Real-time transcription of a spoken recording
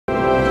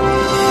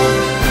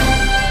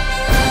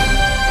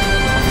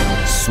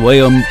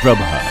Swayam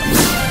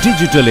Prabha.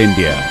 Digital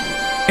India.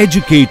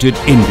 Educated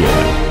India.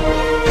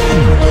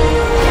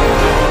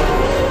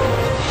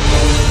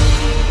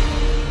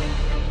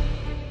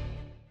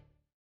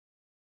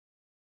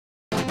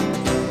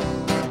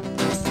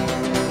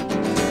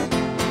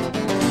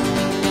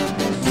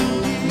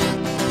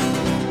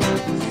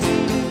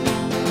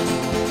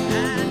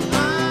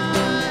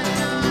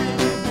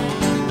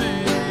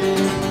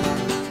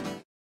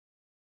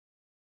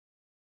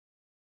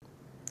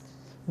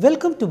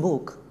 Welcome to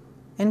MOOC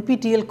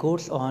NPTEL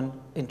course on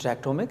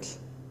Interactomics.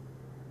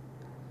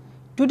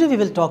 Today we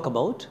will talk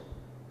about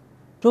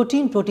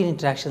protein-protein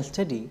interaction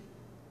study,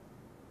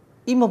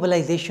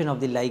 immobilization of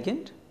the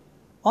ligand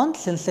on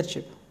sensor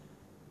chip.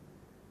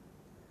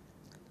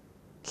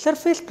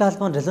 Surface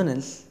plasmon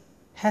resonance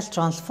has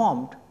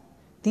transformed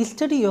the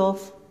study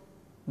of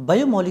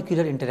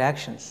biomolecular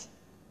interactions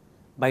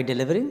by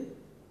delivering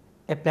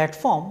a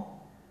platform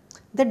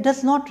that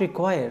does not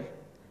require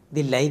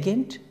the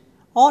ligand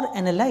or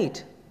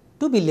analyte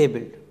to be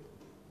labeled.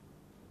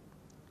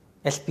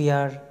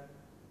 SPR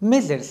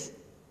measures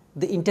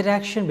the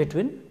interaction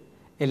between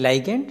a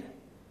ligand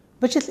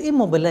which is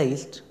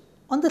immobilized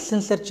on the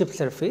sensor chip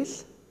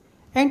surface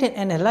and an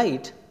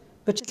analyte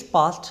which is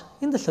passed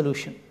in the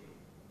solution.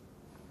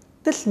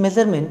 This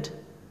measurement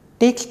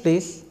takes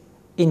place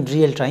in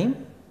real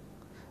time,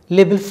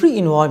 label free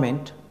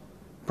environment,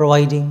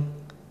 providing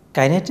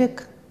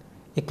kinetic,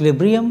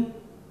 equilibrium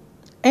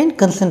and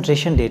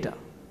concentration data.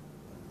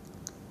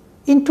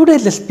 In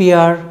today's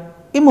SPR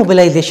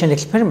immobilization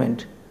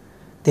experiment,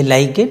 the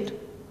ligand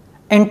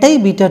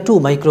anti-beta 2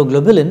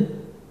 microglobulin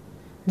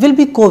will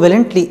be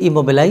covalently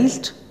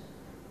immobilized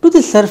to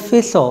the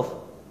surface of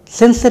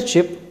sensor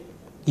chip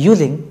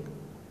using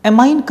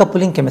amine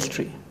coupling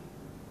chemistry.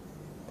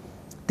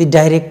 The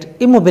direct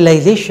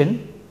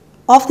immobilization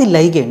of the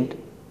ligand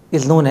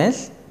is known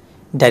as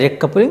direct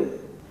coupling.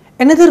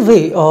 Another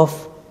way of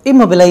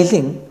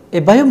immobilizing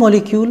a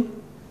biomolecule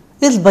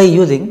is by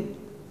using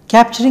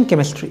capturing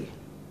chemistry.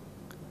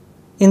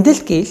 In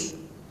this case,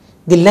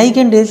 the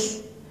ligand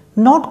is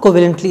not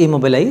covalently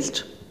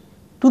immobilized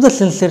to the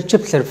sensor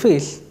chip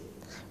surface,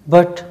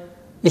 but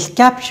is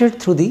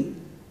captured through the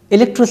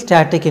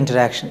electrostatic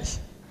interactions.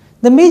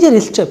 The major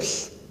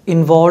steps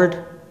involved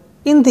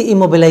in the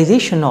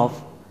immobilization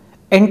of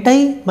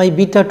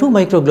anti-beta 2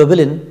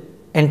 microglobulin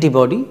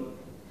antibody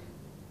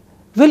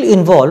will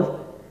involve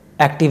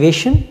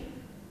activation,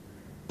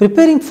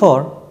 preparing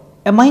for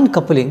amine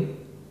coupling,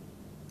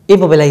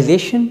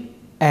 immobilization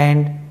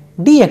and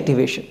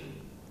deactivation.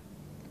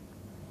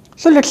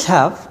 So, let us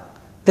have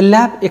the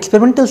lab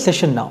experimental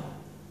session now.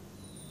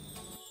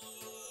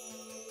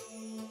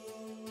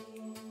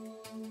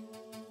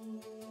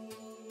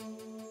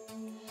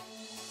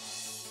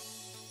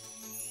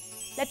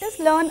 Let us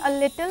learn a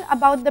little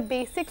about the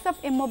basics of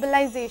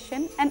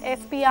immobilization and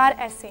SPR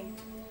assay.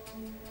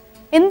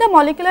 In the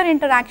molecular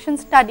interaction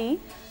study,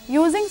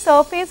 using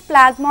surface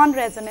plasmon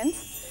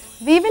resonance,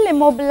 we will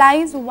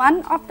immobilize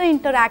one of the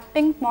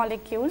interacting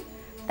molecule,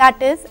 that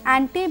is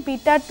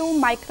anti-beta 2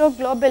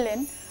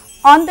 microglobulin,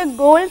 on the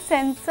gold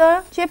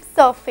sensor chip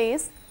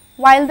surface,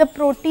 while the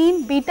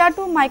protein beta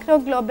 2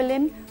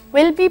 microglobulin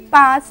will be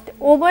passed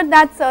over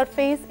that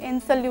surface in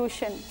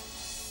solution.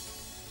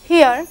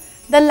 Here,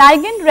 the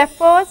ligand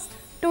refers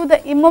to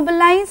the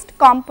immobilized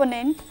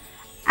component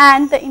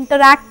and the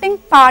interacting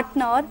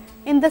partner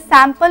in the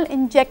sample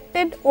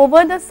injected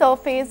over the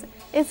surface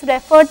is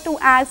referred to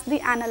as the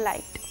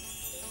analyte.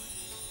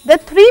 The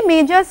three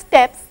major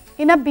steps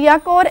in a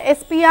Biacore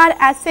SPR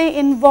assay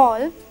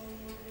involve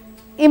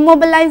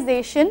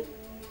immobilization,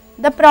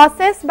 the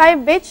process by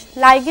which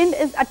ligand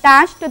is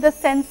attached to the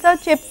sensor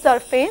chip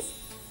surface,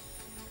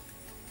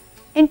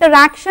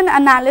 interaction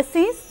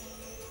analysis,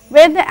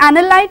 where the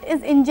analyte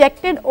is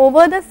injected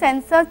over the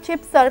sensor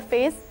chip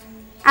surface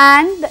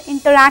and the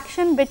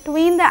interaction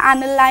between the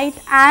analyte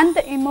and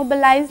the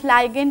immobilized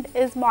ligand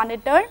is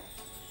monitored,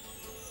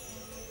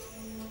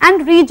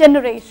 and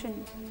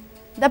regeneration,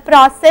 the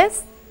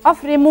process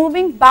of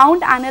removing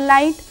bound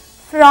analyte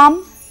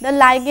from the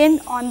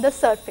ligand on the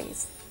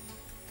surface.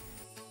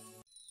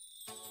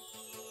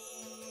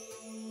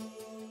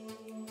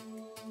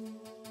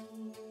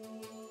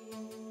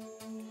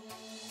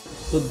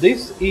 So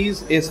this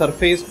is a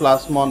surface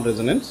plasmon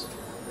resonance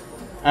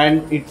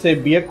and it's a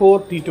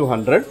Biacore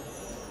T200.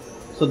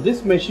 So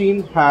this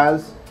machine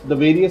has the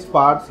various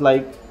parts,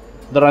 like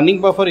the running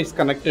buffer is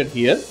connected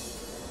here,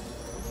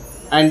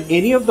 and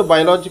any of the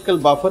biological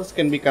buffers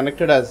can be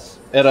connected as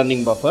a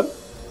running buffer.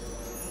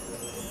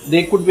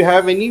 They could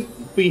have any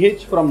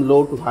pH from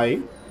low to high.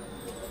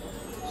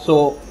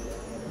 So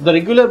the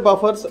regular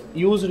buffers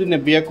used in a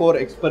Biacore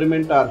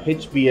experiment are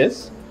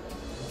HBS,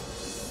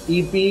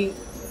 EP,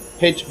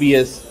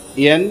 HBS,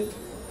 N,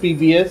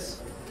 PBS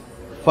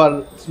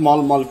for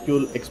small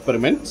molecule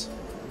experiments.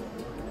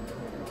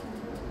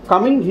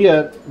 Coming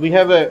here, we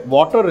have a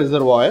water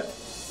reservoir.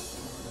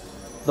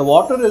 The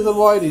water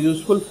reservoir is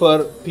useful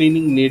for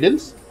cleaning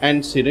needles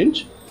and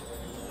syringe,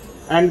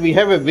 and we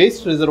have a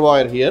waste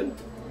reservoir here,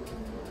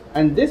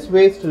 and this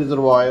waste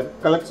reservoir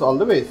collects all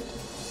the waste.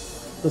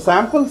 The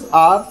samples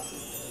are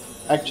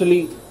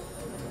actually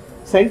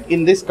sent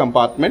in this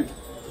compartment.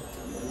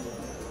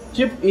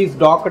 Chip is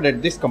docked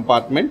at this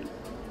compartment.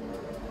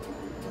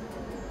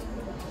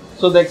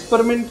 So the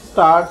experiment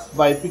starts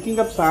by picking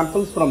up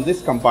samples from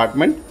this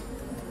compartment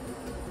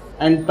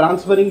and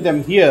transferring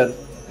them here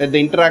at the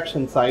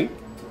interaction site,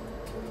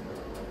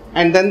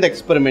 and then the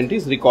experiment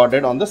is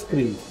recorded on the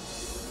screen.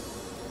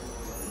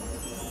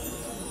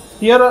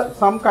 Here are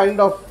some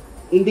kind of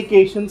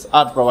indications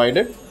are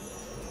provided.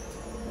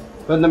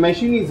 When the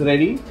machine is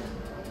ready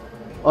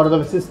or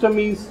the system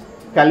is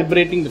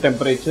calibrating the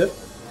temperature,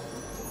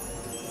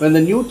 when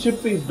the new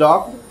chip is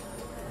docked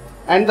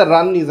and the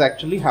run is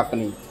actually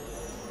happening.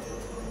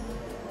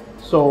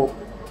 So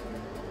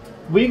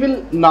we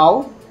will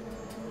now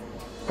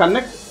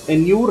connect a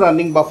new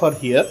running buffer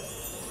here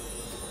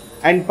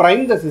and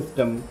prime the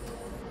system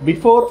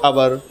before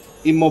our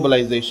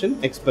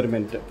immobilization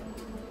experiment.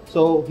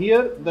 So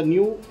here the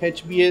new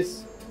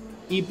HBS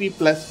EP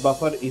plus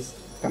buffer is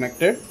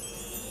connected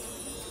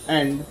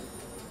and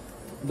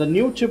the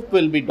new chip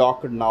will be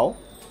docked now.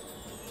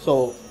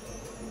 So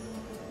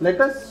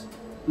let us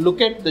look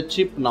at the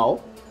chip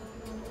now.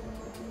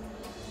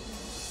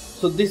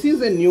 So this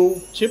is a new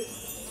chip.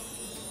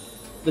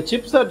 The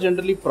chips are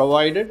generally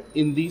provided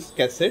in these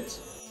cassettes,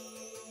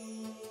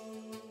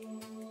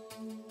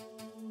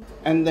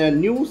 and the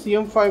new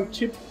CM5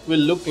 chip will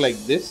look like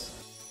this.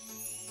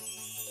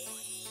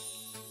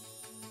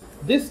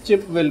 This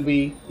chip will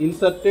be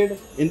inserted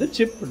in the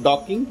chip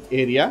docking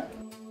area.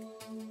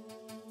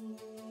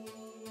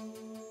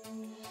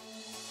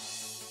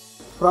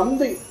 From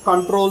the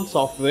control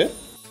software,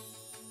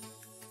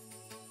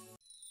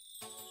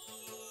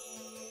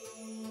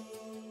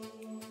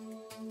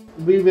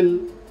 we will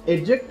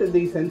eject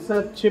the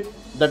sensor chip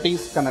that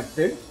is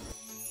connected.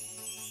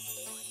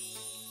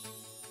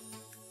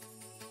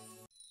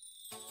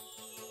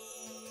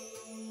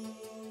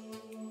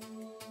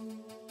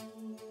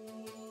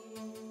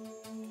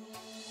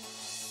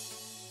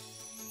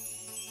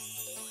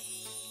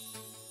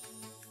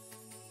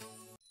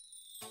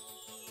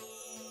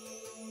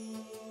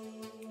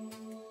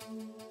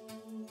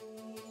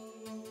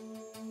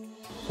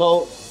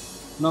 So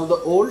now the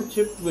old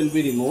chip will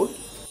be removed,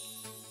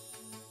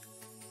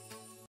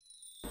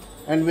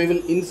 and we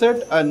will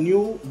insert a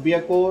new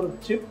Biacore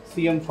chip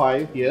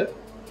CM5 here,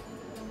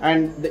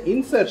 and the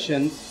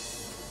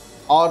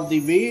insertions or the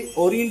way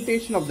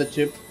orientation of the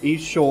chip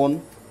is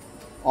shown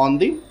on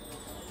the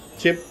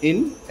chip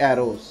in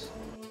arrows.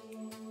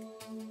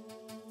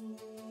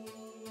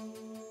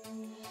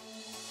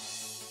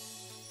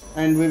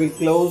 And we will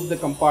close the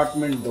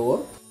compartment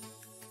door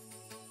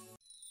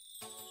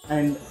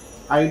and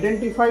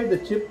identify the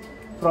chip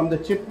from the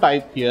chip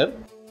type here,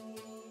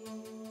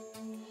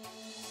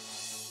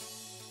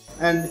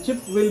 and the chip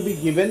will be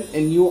given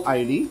a new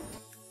ID.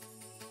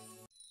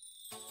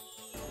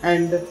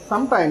 And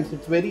sometimes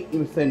it's very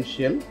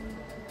essential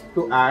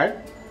to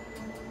add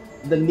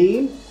the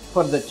name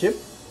for the chip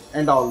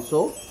and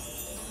also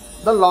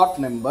the lot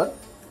number.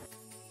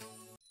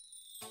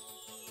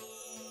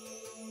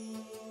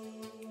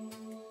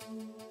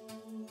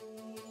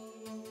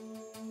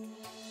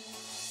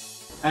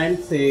 And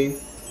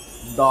say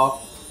dock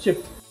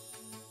chip.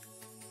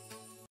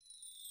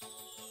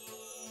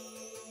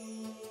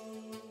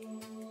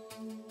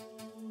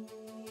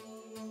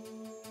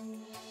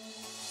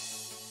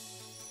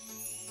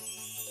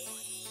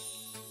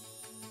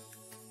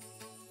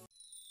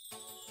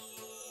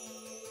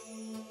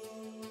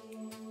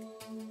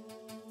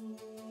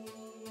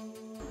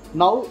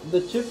 Now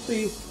the chip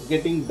is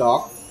getting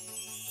docked.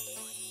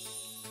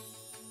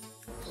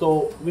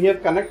 So we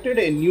have connected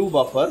a new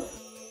buffer.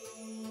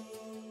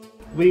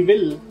 We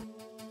will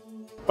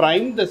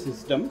prime the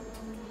system.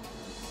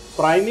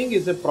 Priming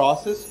is a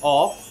process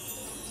of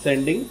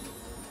sending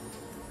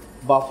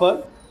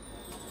buffer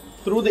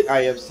through the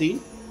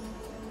IFC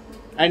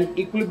and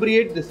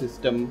equilibrate the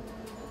system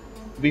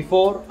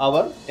before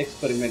our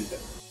experiment.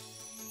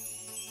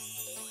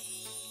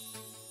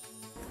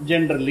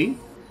 Generally,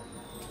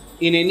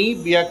 in any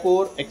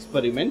Biacore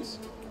experiments,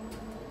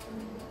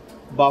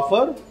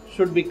 buffer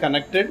should be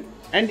connected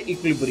and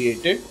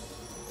equilibrated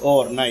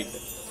overnight,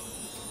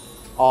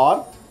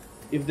 or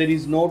if there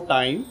is no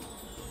time,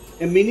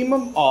 a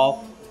minimum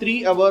of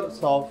 3 hours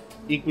of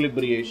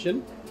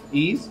equilibration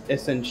is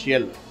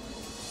essential.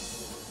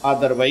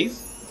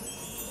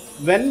 Otherwise,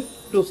 when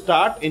to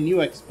start a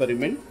new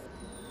experiment,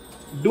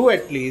 do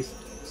at least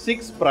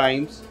 6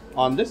 primes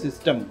on the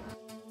system.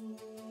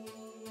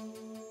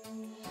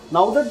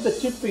 Now that the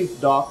chip is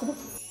docked,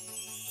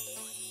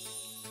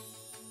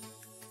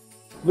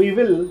 we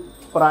will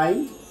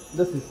prime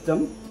the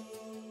system.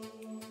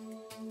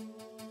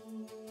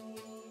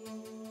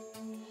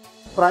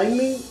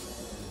 Priming,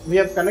 we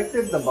have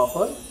connected the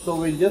buffer, so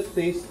we'll just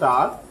say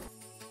start,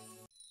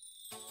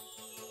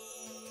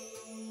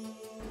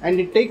 and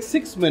it takes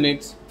 6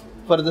 minutes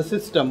for the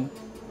system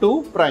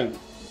to prime.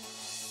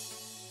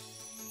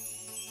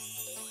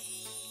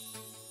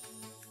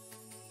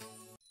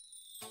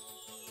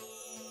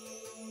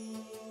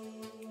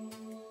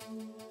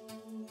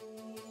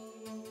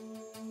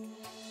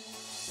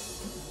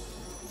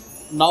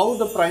 Now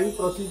the prime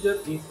procedure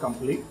is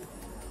complete.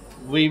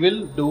 We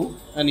will do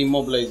an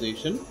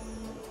immobilization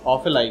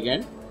of a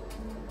ligand.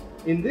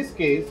 In this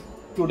case,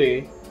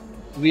 today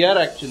we are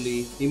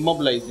actually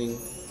immobilizing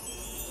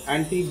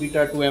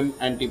anti-beta-2M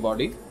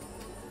antibody.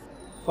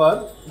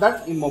 For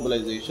that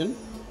immobilization,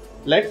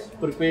 let's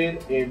prepare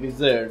a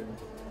wizard.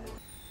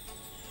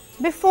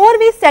 Before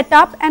we set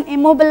up an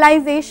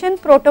immobilization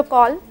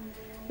protocol,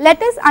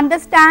 let us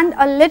understand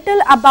a little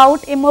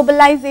about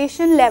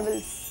immobilization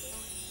levels.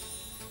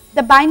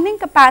 The binding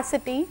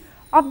capacity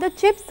of the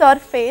chip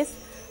surface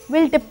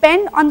will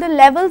depend on the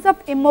levels of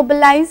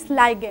immobilized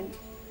ligand.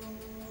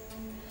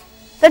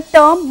 The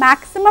term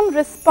maximum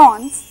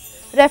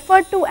response,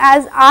 referred to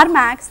as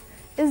Rmax,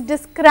 is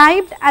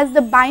described as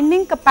the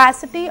binding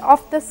capacity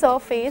of the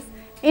surface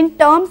in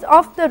terms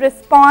of the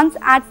response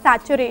at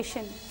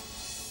saturation.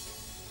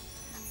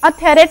 A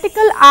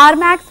theoretical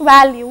Rmax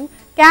value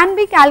can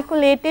be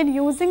calculated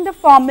using the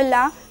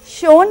formula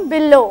shown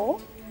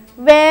below,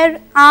 where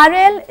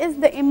RL is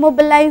the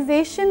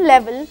immobilization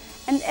level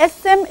and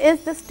SM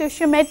is the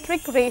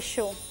stoichiometric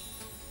ratio.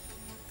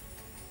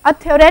 A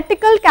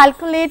theoretical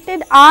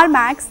calculated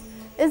Rmax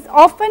is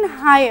often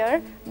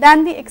higher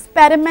than the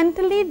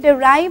experimentally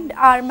derived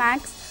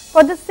Rmax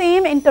for the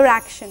same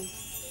interaction.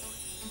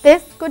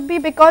 This could be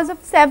because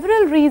of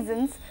several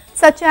reasons,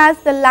 such as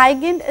the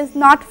ligand is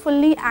not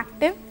fully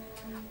active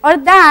or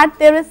that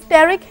there is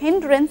steric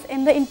hindrance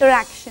in the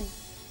interaction.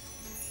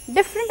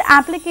 Different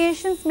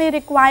applications may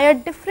require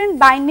different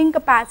binding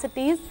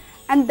capacities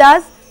and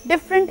thus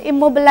different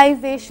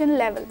immobilization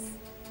levels.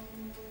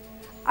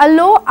 A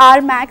low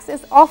Rmax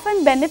is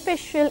often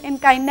beneficial in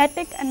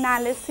kinetic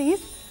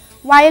analyses,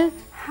 while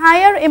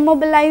higher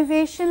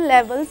immobilization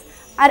levels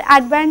are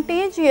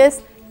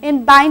advantageous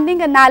in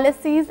binding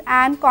analyses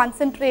and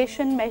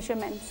concentration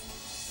measurements.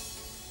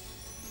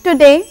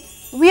 Today,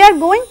 we are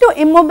going to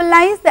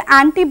immobilize the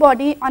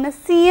antibody on a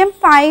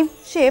CM5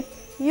 chip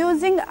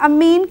using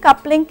amine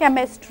coupling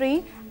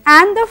chemistry,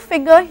 and the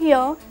figure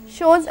here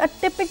shows a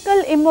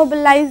typical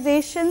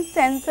immobilization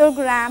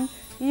sensorgram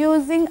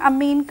using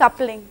amine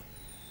coupling.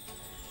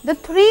 The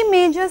three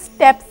major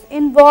steps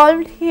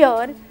involved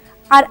here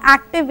are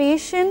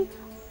activation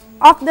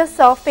of the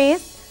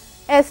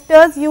surface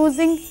esters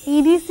using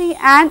EDC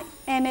and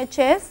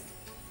NHS,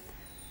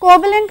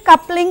 covalent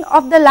coupling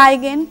of the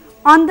ligand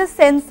on the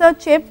sensor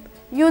chip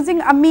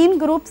using amine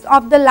groups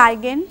of the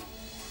ligand,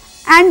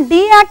 and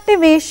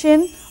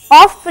deactivation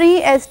of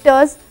free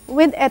esters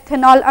with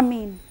ethanol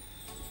amine.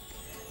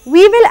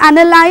 We will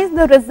analyze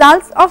the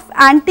results of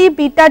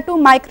anti-beta-2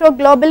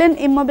 microglobulin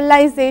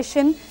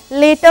immobilization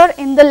later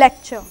in the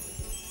lecture.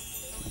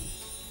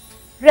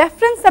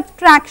 Reference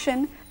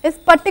subtraction is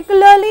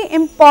particularly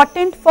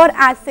important for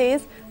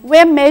assays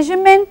where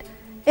measurement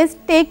is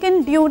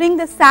taken during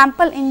the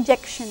sample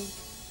injection.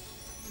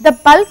 The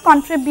bulk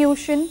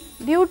contribution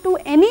due to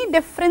any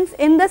difference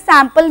in the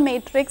sample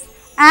matrix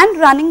and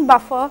running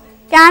buffer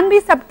can be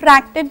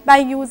subtracted by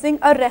using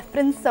a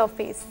reference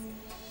surface.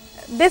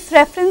 This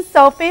reference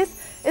surface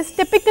is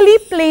typically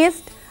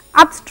placed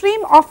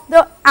upstream of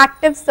the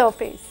active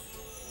surface.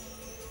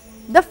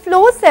 The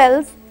flow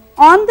cells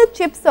on the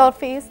chip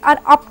surface are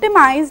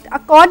optimized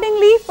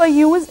accordingly for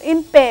use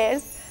in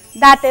pairs,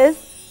 that is,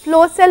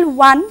 flow cell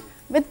 1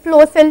 with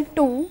flow cell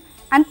 2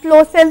 and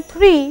flow cell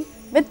 3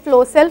 with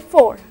flow cell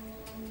 4.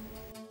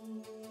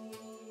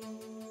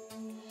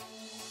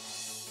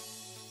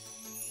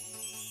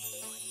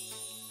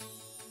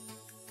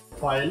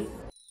 File,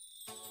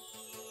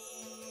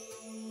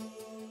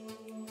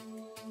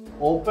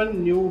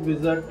 open new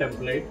wizard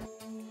template,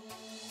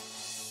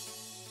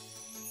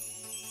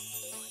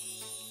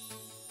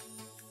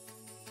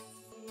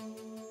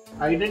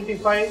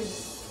 identify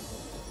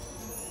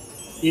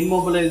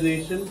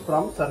immobilization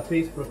from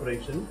surface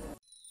preparation,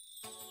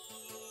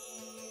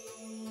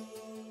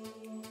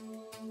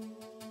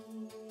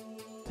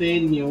 say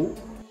new,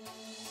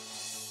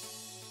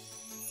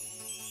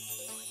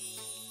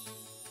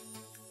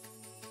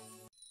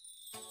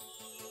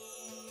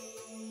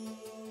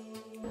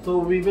 so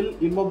we will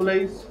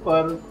immobilize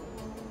for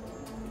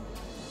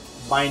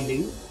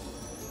binding,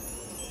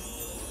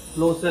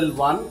 flow cell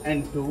 1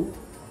 and 2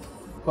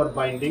 for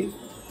binding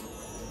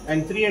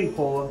and 3 and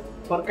 4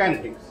 for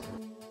kinetics.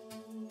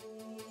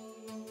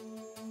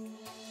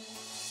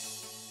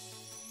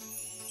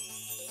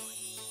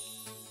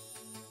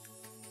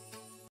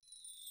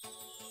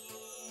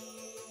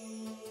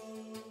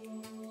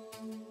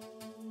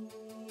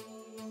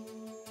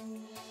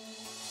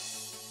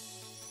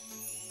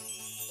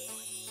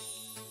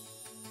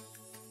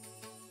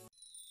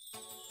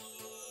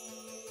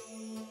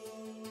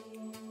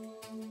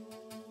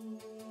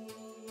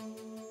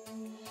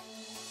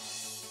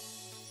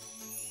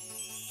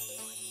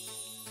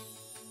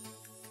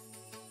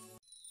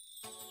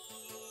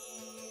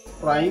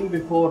 Prime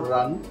before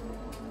run,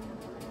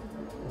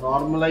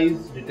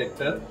 normalize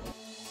detector,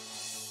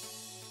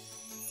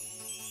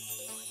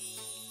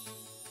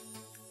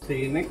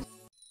 say next,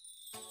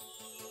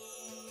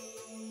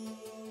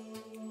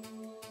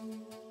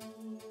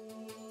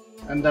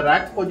 and the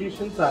rack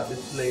positions are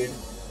displayed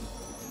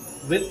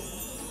with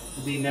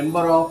the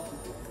number of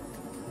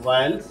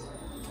vials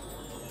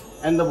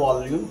and the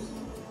volumes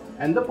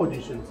and the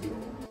positions here.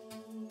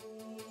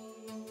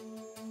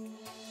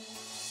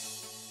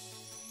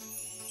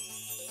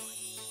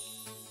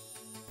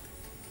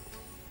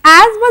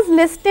 As was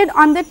listed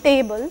on the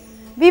table,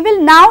 we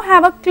will now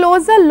have a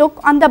closer look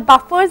on the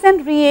buffers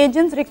and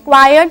reagents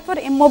required for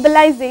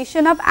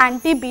immobilization of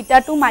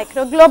anti-beta 2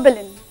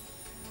 microglobulin.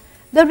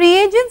 The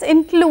reagents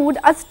include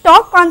a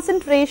stock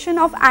concentration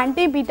of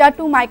anti-beta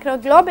 2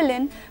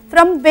 microglobulin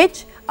from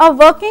which a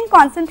working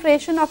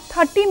concentration of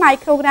 30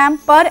 microgram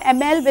per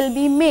ml will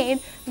be made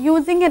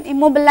using an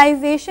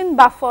immobilization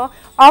buffer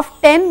of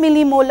 10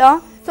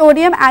 millimolar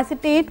sodium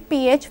acetate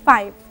pH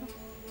 5.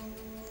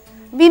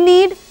 We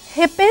need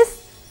HIPIS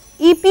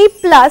EP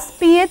plus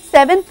pH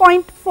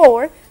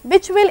 7.4,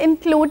 which will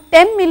include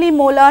 10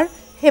 millimolar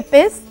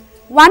HIPIS,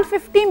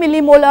 150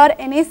 millimolar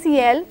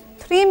NaCl,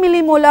 3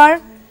 millimolar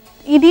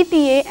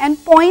EDTA and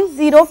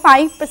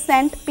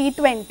 0.05%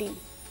 P20.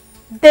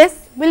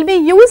 This will be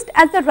used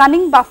as the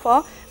running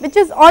buffer, which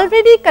is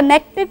already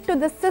connected to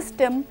the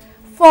system,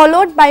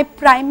 followed by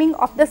priming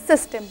of the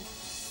system.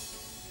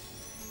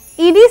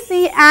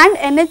 EDC and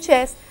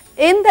NHS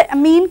in the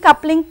amine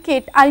coupling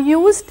kit are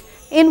used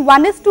in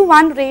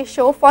 1:1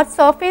 ratio for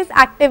surface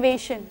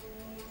activation.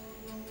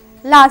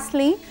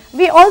 Lastly,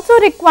 we also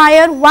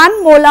require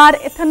 1 molar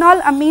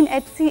ethanol amine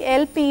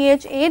HCl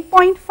pH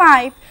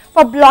 8.5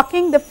 for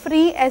blocking the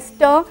free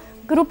ester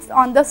groups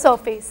on the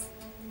surface.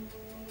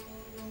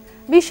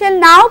 We shall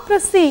now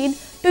proceed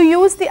to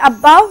use the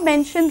above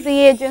mentioned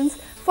reagents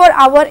for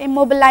our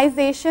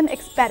immobilization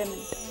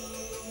experiment.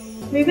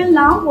 We will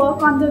now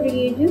work on the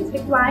reagents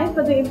required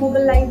for the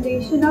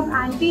immobilization of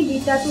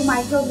anti-beta 2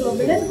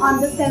 microglobulin on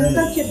the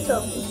sensor chip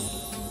surface.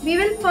 We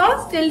will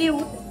first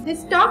dilute the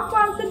stock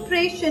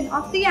concentration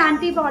of the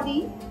antibody,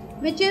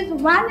 which is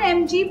 1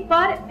 mg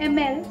per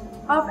ml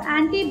of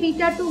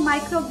anti-beta 2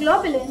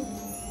 microglobulin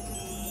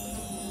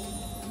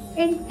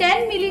in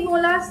 10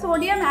 millimolar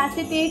sodium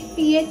acetate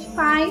pH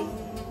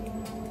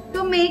 5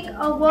 to make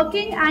a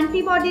working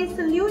antibody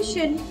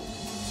solution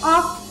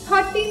of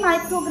 30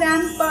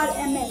 micrograms per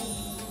ml.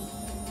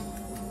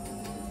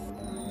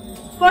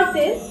 For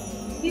this,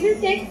 we will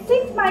take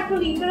 6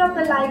 microliter of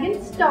the ligand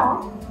stock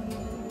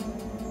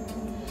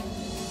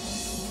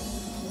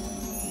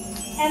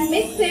and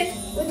mix it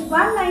with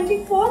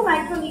 194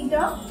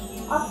 microliter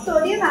of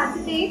sodium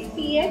acetate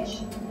pH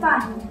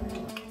 5.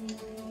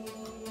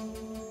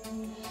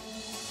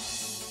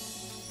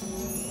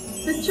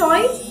 The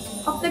choice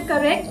of the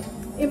correct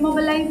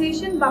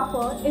immobilization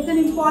buffer is an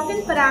important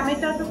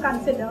parameter to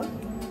consider,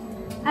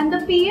 and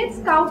the pH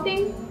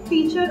scouting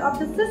feature of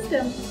the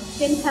system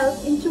can help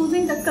in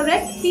choosing the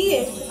correct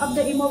pH of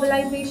the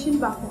immobilization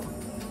buffer.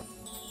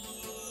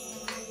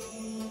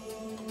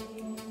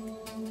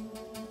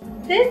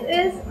 This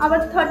is our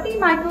 30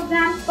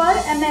 micrograms per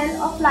ml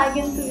of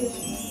ligand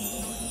solution.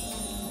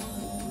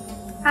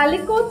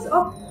 Aliquots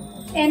of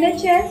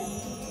NHS,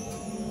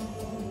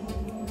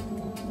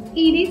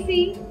 EDC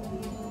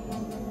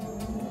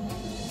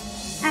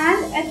and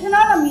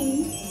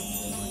ethanolamine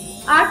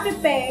are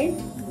prepared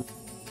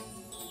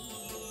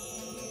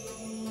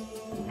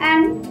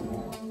and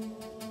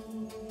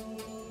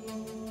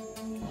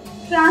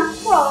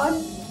transferred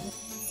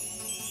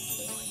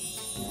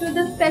to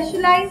the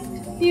specialized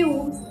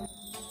tubes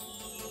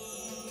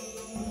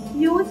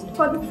used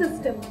for the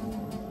system.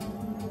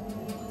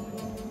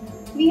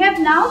 We have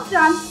now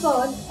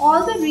transferred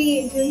all the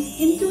reagents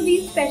into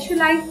these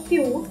specialized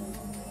tubes.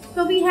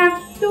 So we have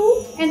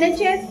 2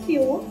 NHS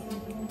tubes,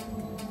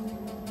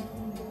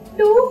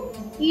 2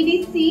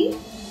 EDC,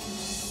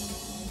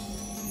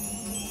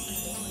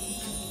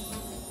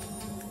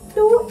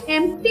 2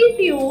 empty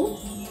tubes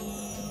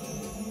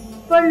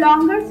for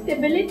longer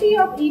stability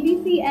of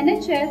EDC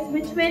NHS,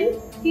 which will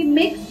be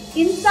mixed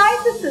inside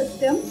the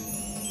system,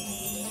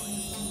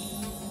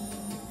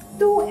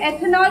 2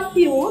 ethanol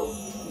tubes,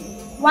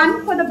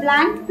 one for the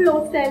blank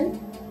flow cell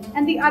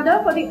and the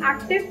other for the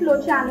active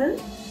flow channel,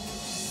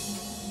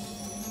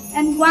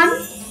 and 1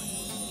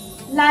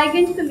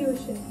 ligand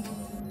solution.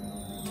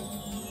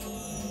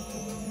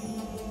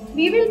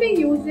 We will be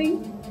using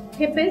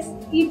HIPIS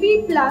EP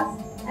plus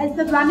as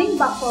the running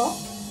buffer,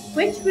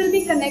 which will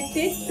be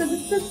connected to the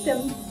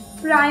system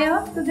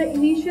prior to the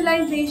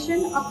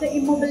initialization of the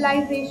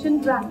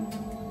immobilization run.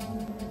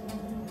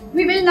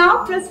 We will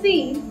now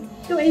proceed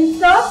to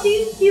insert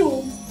these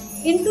tubes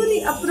into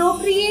the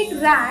appropriate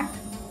rack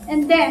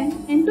and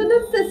then into the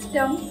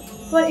system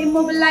for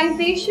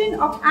immobilization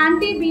of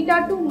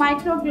anti-beta 2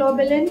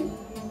 microglobulin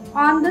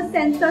on the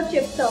sensor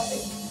chip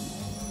surface.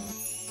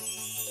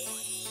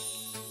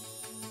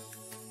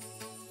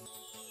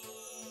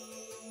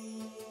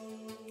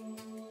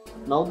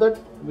 Now that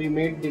we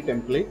made the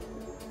template,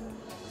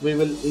 we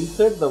will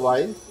insert the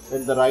vials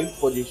at the right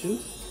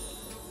positions.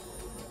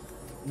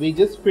 We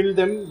just fill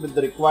them with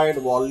the required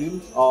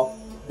volumes of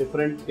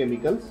different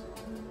chemicals.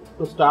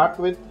 To start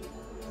with,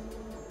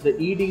 the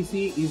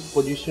EDC is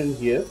positioned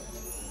here.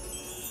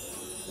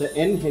 the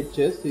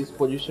NHS is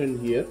positioned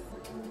here.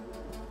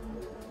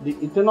 The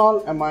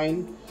ethanol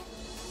amine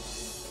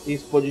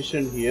is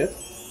positioned here,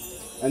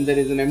 and there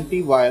is an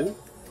empty vial.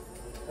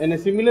 In a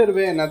similar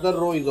way, another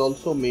row is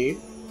also made,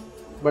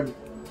 but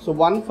so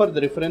one for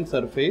the reference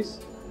surface,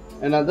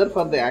 another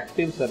for the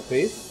active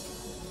surface.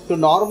 To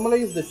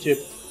normalize the chip,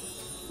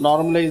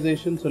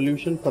 normalization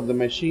solution for the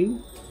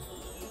machine,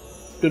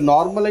 to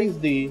normalize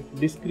the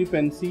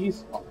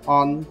discrepancies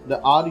on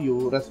the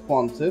RU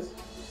responses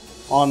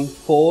on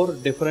 4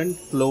 different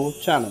flow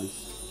channels.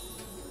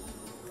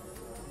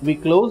 We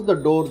close the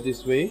door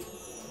this way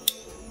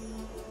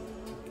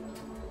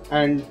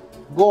and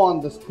go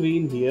on the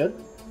screen here.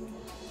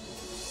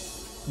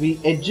 We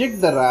eject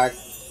the rack .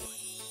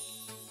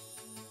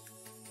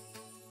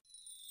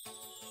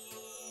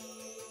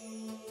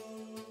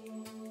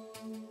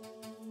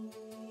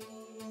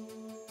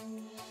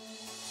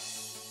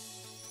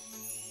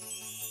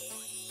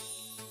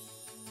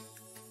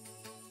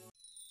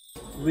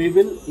 We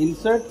will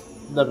insert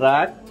the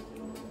rack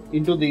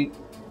into the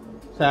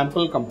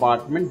sample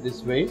compartment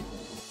this way,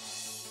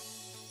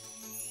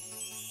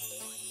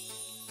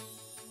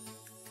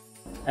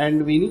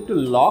 and we need to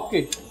lock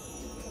it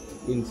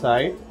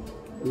inside,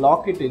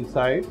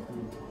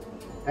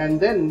 and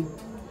then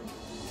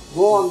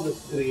go on the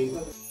screen .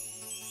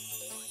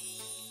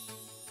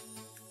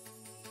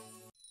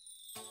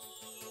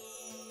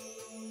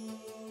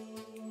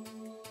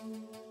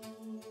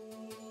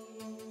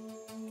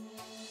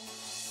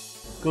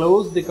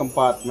 Close the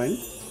compartment .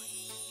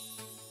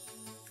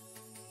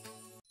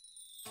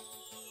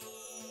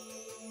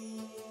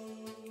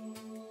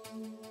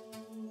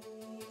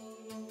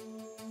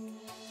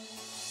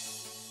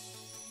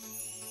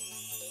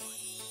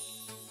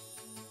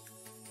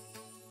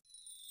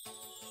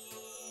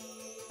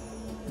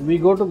 We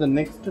go to the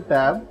next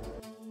tab .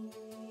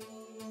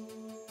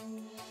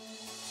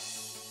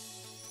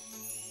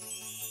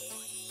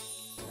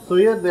 So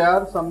here there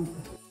are some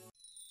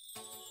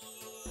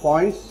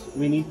points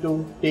we need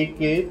to take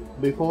care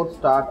before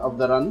start of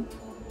the run.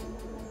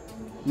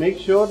 Make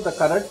sure the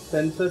correct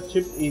sensor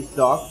chip is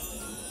docked.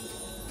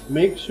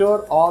 Make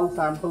sure all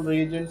sample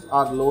reagents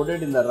are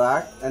loaded in the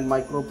rack and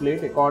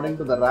microplate according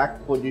to the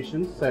rack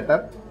position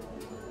setup.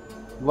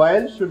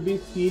 Vial should be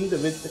sealed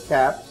with the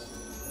caps.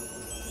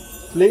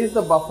 Place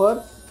the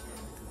buffers,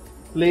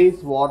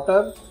 place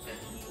water,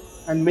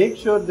 and make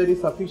sure there is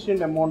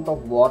sufficient amount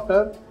of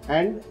water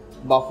and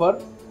buffer.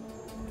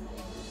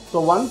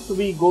 So once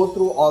we go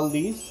through all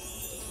these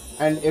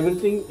and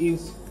everything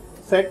is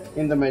set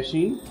in the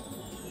machine,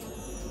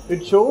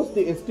 it shows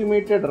the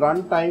estimated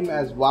run time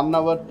as 1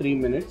 hour 3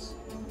 minutes,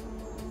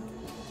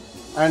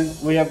 and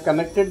we have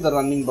connected the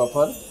running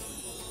buffer.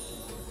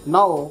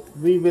 Now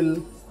we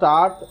will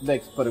start the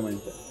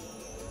experiment.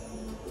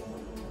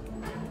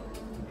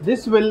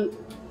 This will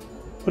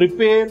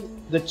prepare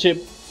the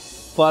chip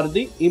for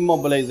the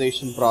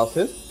immobilization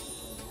process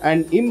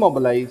and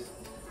immobilize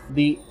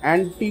the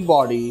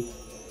antibody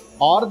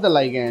or the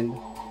ligand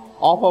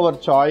of our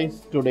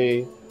choice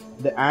today,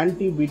 the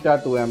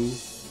anti-beta-2M.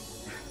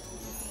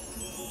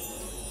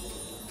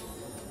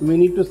 We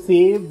need to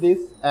save this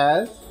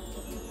as,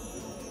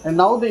 and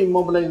now the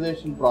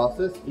immobilization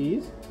process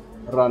is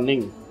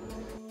running.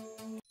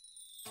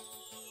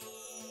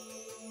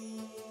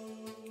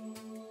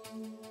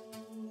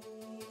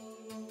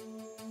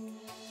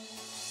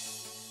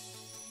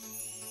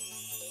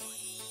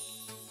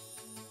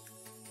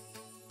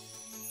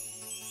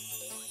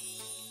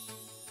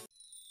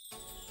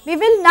 We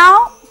will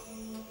now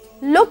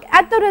look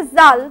at the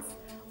results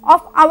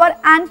of our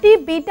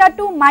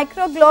anti-beta-2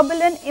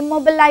 microglobulin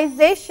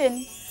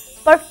immobilization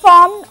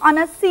performed on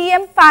a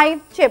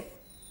CM5 chip.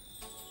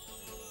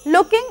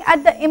 Looking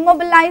at the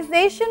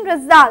immobilization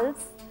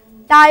results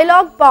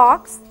dialog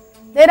box,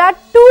 there are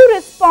 2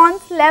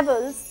 response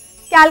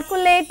levels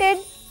calculated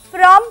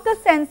from the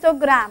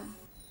sensogram.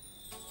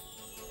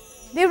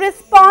 The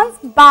response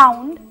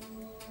bound,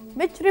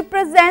 which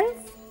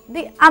represents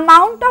the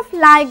amount of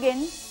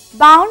ligand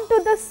bound to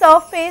the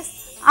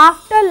surface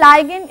after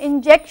ligand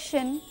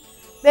injection,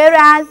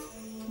 whereas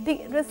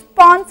the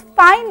response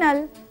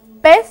final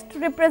best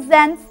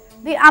represents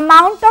the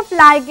amount of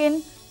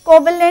ligand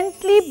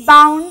covalently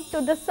bound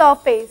to the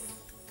surface.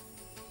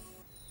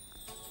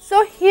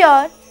 So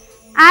here,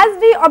 as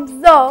we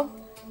observe,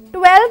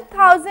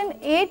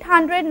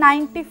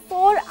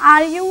 12,894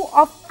 RU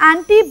of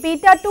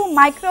anti-beta-2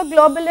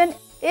 microglobulin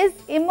is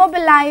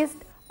immobilized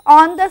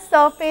on the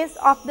surface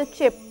of the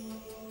chip.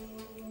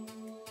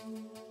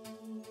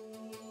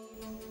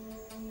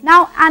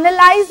 Now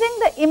analyzing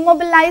the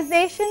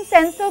immobilization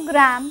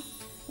sensogram,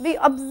 we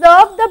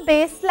observe the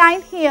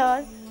baseline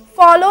here,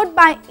 followed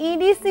by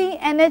EDC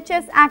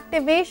NHS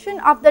activation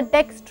of the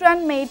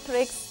dextran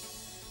matrix,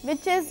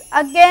 which is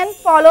again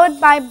followed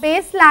by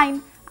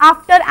baseline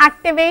after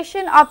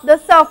activation of the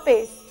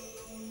surface.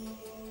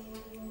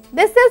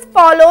 This is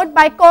followed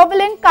by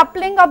covalent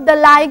coupling of the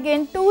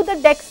ligand to the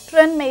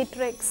dextran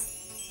matrix.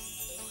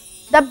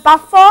 The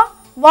buffer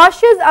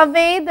washes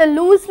away the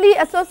loosely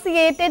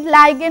associated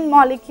ligand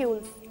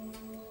molecules.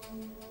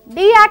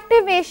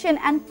 deactivation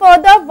and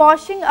further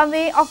washing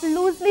away of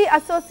loosely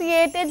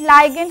associated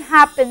ligand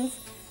happens,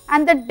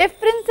 and the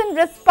difference in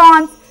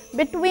response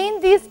between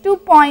these 2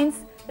 points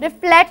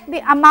reflect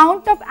the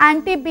amount of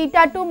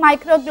anti-beta 2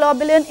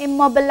 microglobulin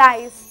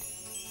immobilized.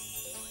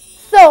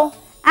 So,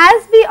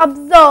 as we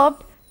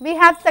observed, we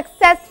have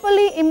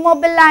successfully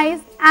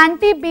immobilized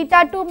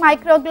anti-beta 2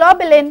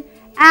 microglobulin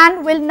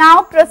and will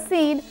now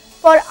proceed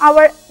for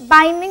our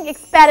binding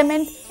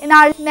experiment in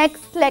our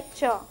next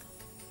lecture.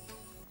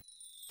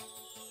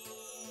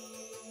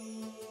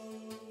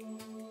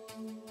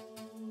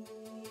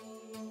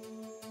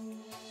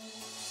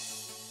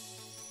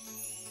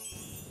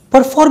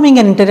 Performing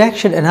an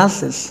interaction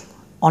analysis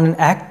on an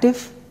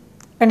active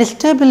and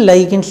stable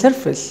ligand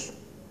surface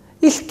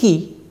is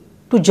key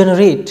to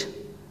generate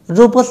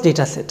robust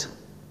data set.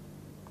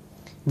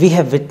 We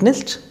have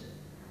witnessed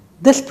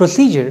this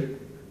procedure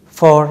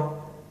for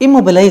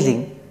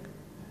immobilizing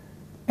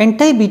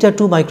anti-beta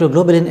 2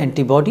 microglobulin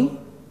antibody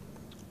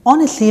on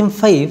a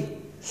CM5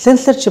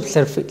 sensor chip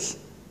surface.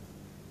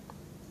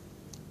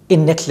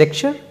 In next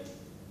lecture,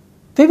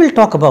 we will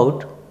talk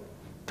about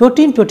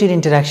protein-protein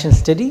interaction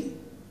study,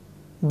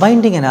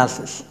 binding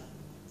analysis.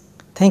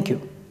 Thank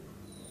you.